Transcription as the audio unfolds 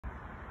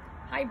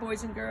Hi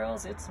boys and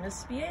girls, it's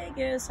Miss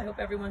Viegas. I hope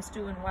everyone's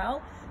doing well.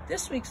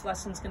 This week's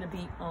lesson is going to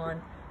be on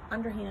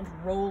underhand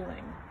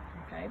rolling,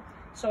 okay?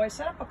 So I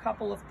set up a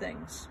couple of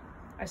things.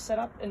 I set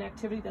up an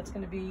activity that's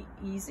going to be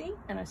easy,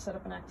 and I set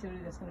up an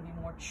activity that's going to be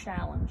more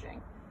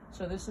challenging.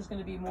 So this is going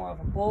to be more of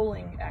a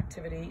bowling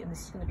activity, and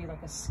this is going to be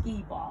like a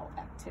skee ball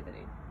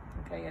activity,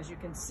 okay? As you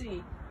can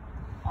see,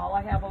 all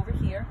I have over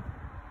here,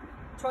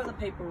 toilet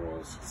paper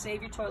rolls.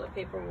 Save your toilet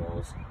paper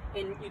rolls,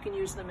 and you can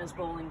use them as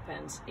bowling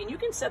pins. And you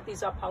can set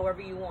these up however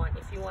you want.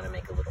 If you want to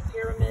make a little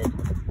pyramid,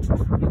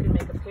 you can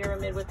make a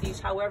pyramid with these.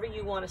 However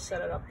you want to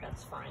set it up,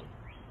 that's fine.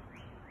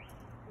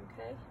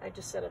 Okay, I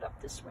just set it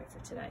up this way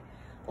for today.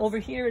 Over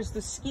here is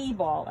the skee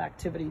ball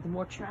activity, the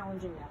more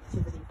challenging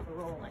activity for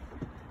rolling.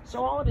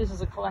 So all it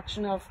is a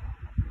collection of,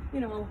 you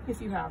know,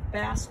 if you have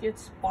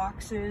baskets,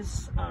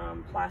 boxes,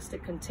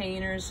 plastic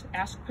containers,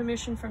 ask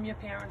permission from your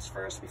parents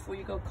first before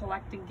you go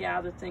collect and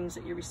gather things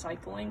that you're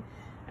recycling.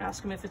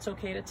 Ask them if it's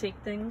okay to take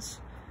things.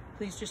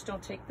 Please just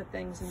don't take the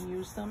things and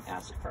use them.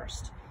 Ask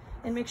first.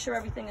 And make sure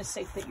everything is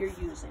safe that you're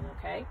using,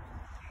 okay?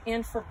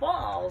 And for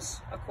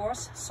balls, of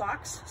course,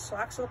 socks.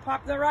 Socks are the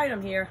popular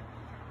item here.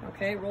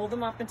 Okay, roll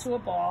them up into a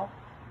ball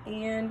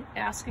and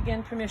ask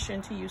again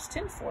permission to use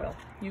tinfoil.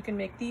 You can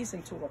make these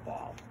into a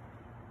ball,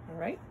 all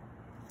right?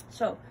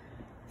 So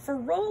for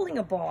rolling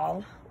a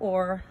ball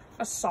or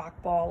a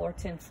sock ball or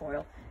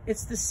tinfoil,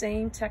 it's the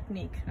same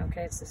technique,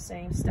 okay? It's the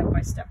same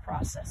step-by-step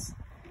process.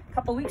 A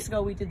couple weeks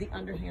ago, we did the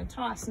underhand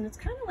toss, and it's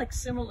kind of like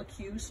similar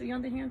cues to the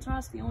underhand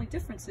toss. The only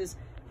difference is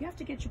you have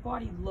to get your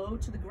body low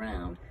to the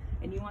ground,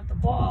 and you want the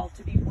ball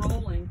to be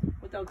rolling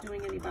without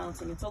doing any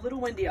bouncing. It's a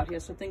little windy out here,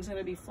 so things are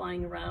gonna be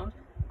flying around.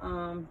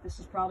 This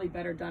is probably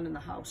better done in the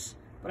house,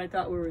 but I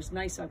thought it was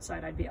nice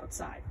outside, I'd be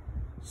outside.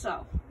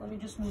 So let me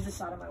just move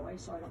this out of my way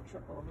so I don't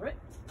trip over it,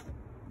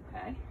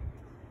 okay?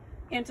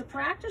 And to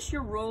practice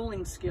your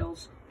rolling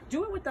skills,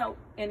 do it without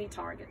any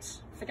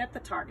targets. Forget the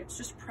targets,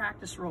 just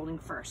practice rolling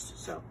first.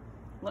 So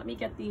let me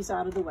get these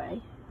out of the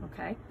way,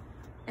 okay?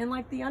 And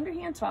like the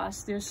underhand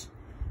toss, there's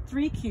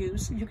 3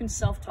 cues you can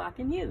self-talk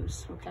and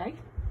use, okay?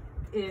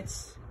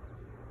 It's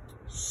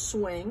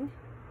swing,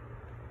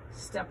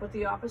 step with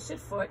the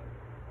opposite foot,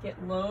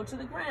 get low to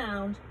the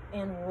ground,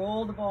 and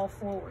roll the ball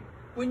forward.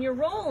 When you're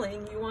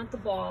rolling, you want the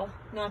ball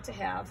not to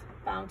have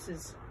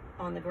bounces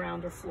on the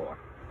ground or floor.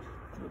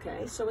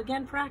 Okay, so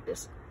again,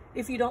 practice.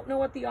 If you don't know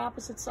what the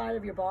opposite side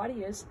of your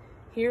body is,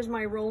 here's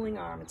my rolling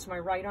arm. It's my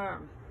right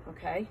arm,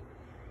 okay?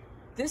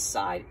 This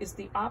side is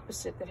the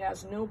opposite that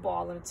has no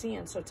ball in its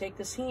hand. So take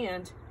this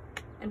hand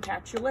and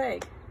pat your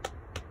leg.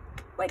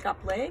 Wake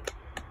up, leg.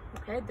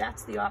 Okay,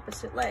 that's the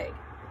opposite leg.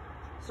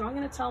 So I'm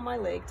gonna tell my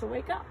leg to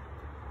wake up.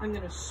 I'm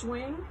gonna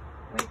swing,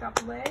 wake up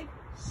leg,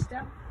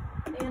 step,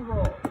 and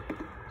roll.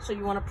 So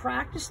you want to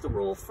practice the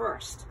roll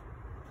first,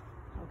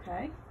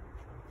 okay?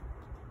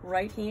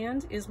 Right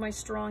hand is my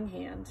strong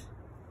hand.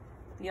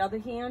 The other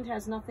hand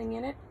has nothing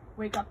in it.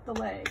 Wake up the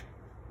leg.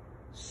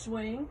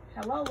 Swing,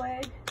 hello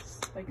leg,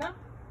 wake up,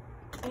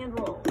 and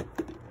roll,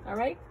 all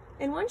right?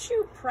 And once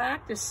you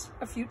practice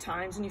a few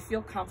times and you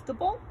feel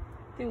comfortable,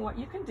 then what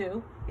you can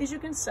do is you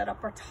can set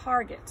up a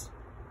target,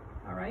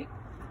 all right?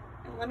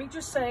 And let me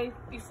just say,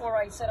 before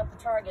I set up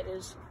the target,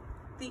 is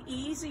the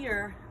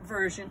easier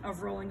version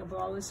of rolling a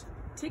ball is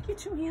take your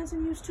 2 hands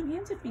and use 2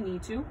 hands if you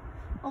need to.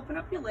 Open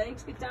up your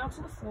legs, get down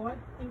to the floor,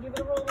 and give it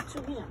a roll with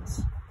 2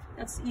 hands.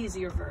 That's the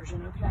easier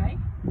version, okay?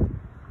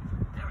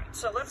 All right,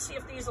 so let's see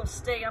if these will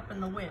stay up in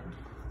the wind.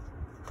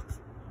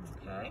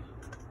 Okay,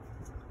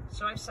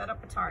 so I set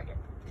up a target.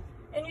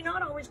 And you're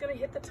not always gonna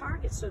hit the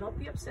target, so don't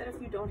be upset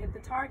if you don't hit the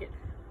target.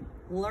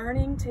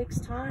 Learning takes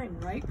time,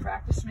 right?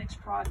 Practice makes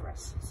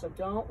progress. So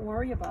don't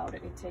worry about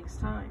it, it takes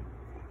time.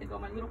 There go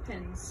my little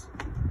pins.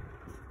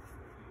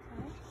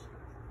 Okay.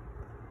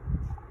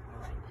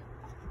 All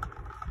right.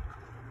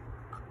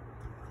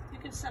 You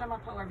can set them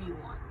up however you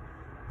want.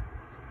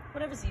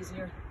 Whatever's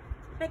easier,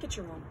 make it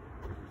your own.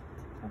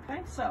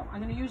 Okay, so I'm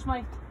gonna use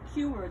my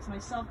cue words, my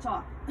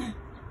self-talk.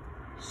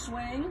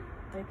 Swing,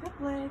 wake up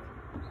leg,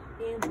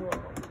 and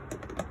roll.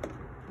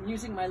 I'm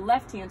using my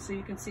left hand so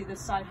you can see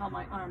this side how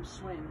my arm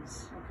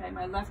swings. Okay,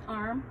 my left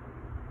arm,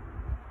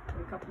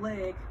 wake up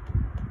leg,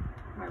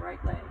 my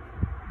right leg.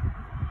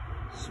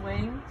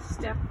 Swing,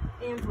 step,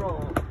 and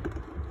roll.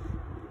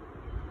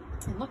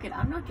 And look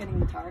I'm not getting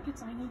the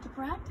targets, I need to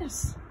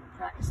practice.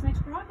 Practice makes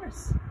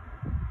progress.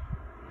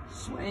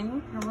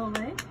 Swing, hello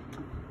leg.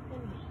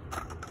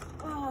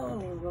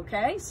 Oh,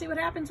 okay, see what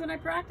happens when I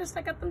practice?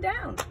 I got them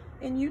down.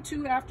 And you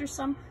too, after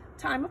some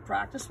time of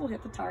practice, will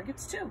hit the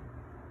targets too,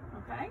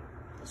 okay?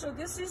 So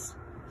this is,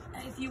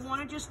 if you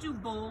want to just do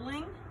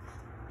bowling,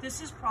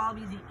 this is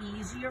probably the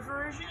easier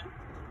version.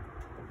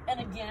 And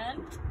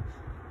again,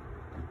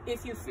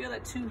 if you feel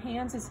that 2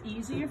 hands is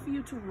easier for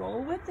you to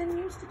roll with, then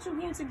use the 2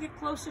 hands and get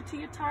closer to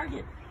your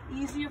target.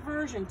 Easier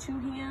version, 2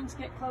 hands,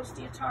 get close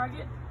to your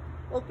target,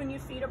 open your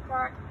feet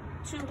apart,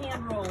 2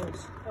 hand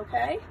rolls,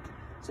 okay?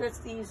 So that's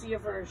the easier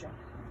version.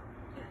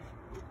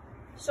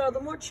 So the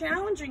more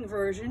challenging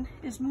version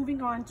is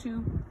moving on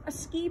to a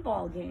skee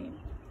ball game,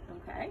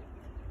 okay?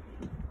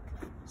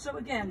 So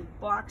again,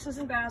 boxes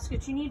and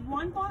baskets. You need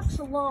one box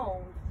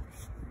alone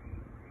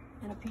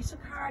and a piece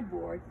of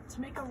cardboard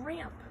to make a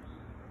ramp.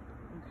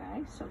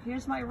 Okay, so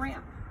here's my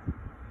ramp.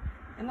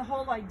 And the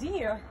whole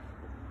idea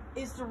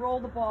is to roll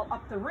the ball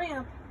up the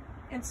ramp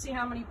and see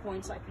how many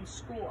points I can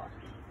score.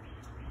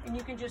 And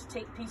you can just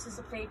take pieces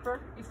of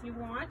paper if you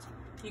want.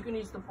 You can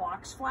use the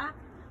box flap,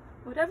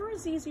 whatever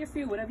is easier for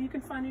you, whatever you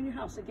can find in your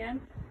house.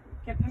 Again,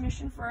 get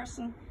permission first,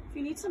 and if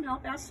you need some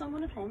help, ask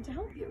someone at home to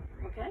help you,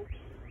 okay?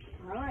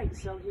 All right,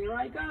 so here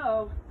I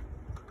go.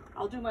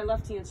 I'll do my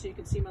left hand so you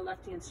can see my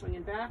left hand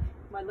swinging back.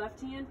 My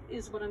left hand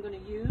is what I'm going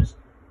to use.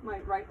 My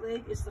right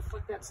leg is the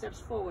foot that steps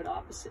forward,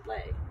 opposite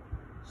leg.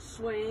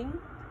 Swing,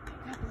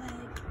 pick up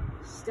leg,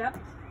 step,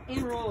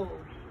 and roll.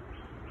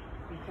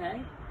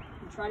 Okay?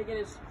 And try to get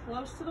as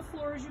close to the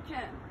floor as you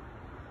can.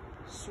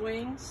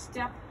 Swing,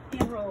 step,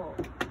 and roll.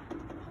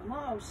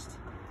 Almost.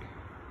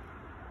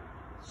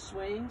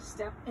 Swing,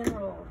 step, and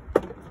roll.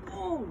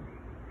 Boom.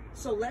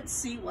 So let's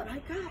see what I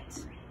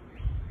got.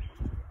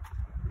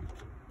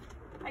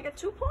 I got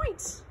 2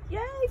 points. Yay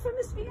for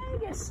Miss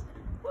Villegas.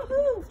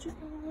 Woohoo! 2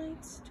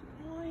 points,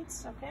 2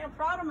 points. Okay, I'm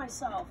proud of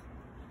myself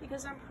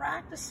because I'm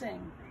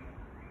practicing.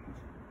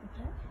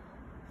 Okay.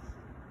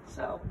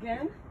 So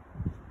again,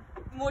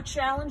 more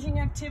challenging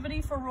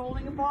activity for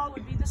rolling a ball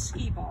would be the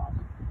skee ball.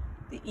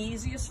 The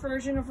easiest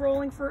version of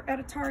rolling at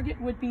a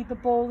target would be the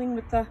bowling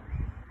with the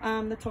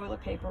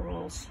toilet paper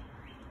rolls.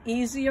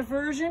 Easier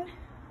version,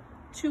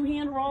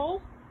 2-hand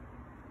roll.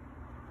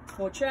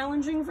 More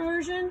challenging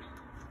version,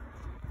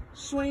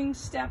 swing,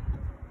 step,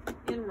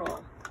 and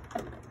roll.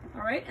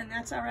 All right, and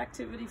that's our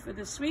activity for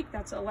this week.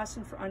 That's a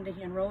lesson for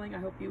underhand rolling. I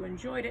hope you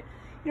enjoyed it.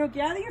 You know,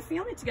 gather your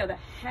family together.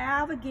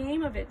 Have a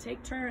game of it.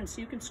 Take turns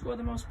so you can score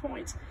the most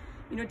points.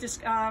 You know,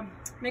 just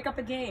make up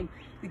a game.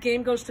 The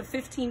game goes to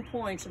 15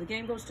 points, or the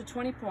game goes to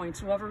 20 points.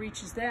 Whoever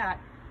reaches that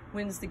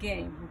wins the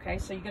game, okay?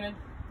 So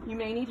you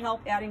may need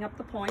help adding up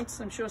the points.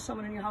 I'm sure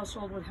someone in your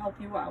household would help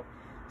you out.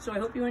 So I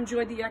hope you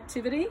enjoyed the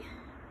activity.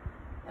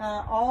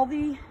 All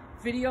the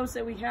videos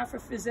that we have for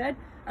phys ed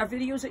are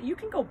videos that you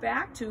can go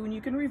back to and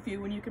you can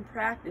review and you can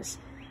practice.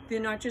 They're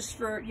not just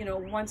for, you know,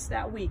 once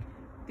that week.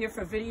 They're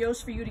for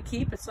videos for you to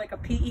keep. It's like a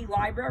PE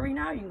library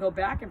now. You can go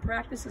back and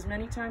practice as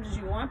many times as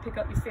you want, pick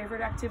up your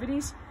favorite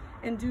activities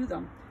and do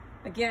them.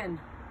 Again,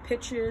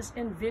 pictures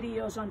and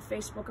videos on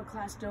Facebook or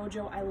Class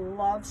Dojo. I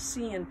love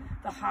seeing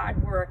the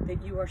hard work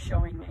that you are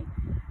showing me.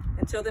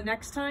 Until the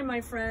next time,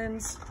 my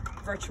friends,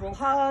 virtual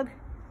hug.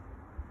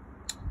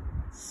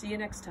 See you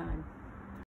next time.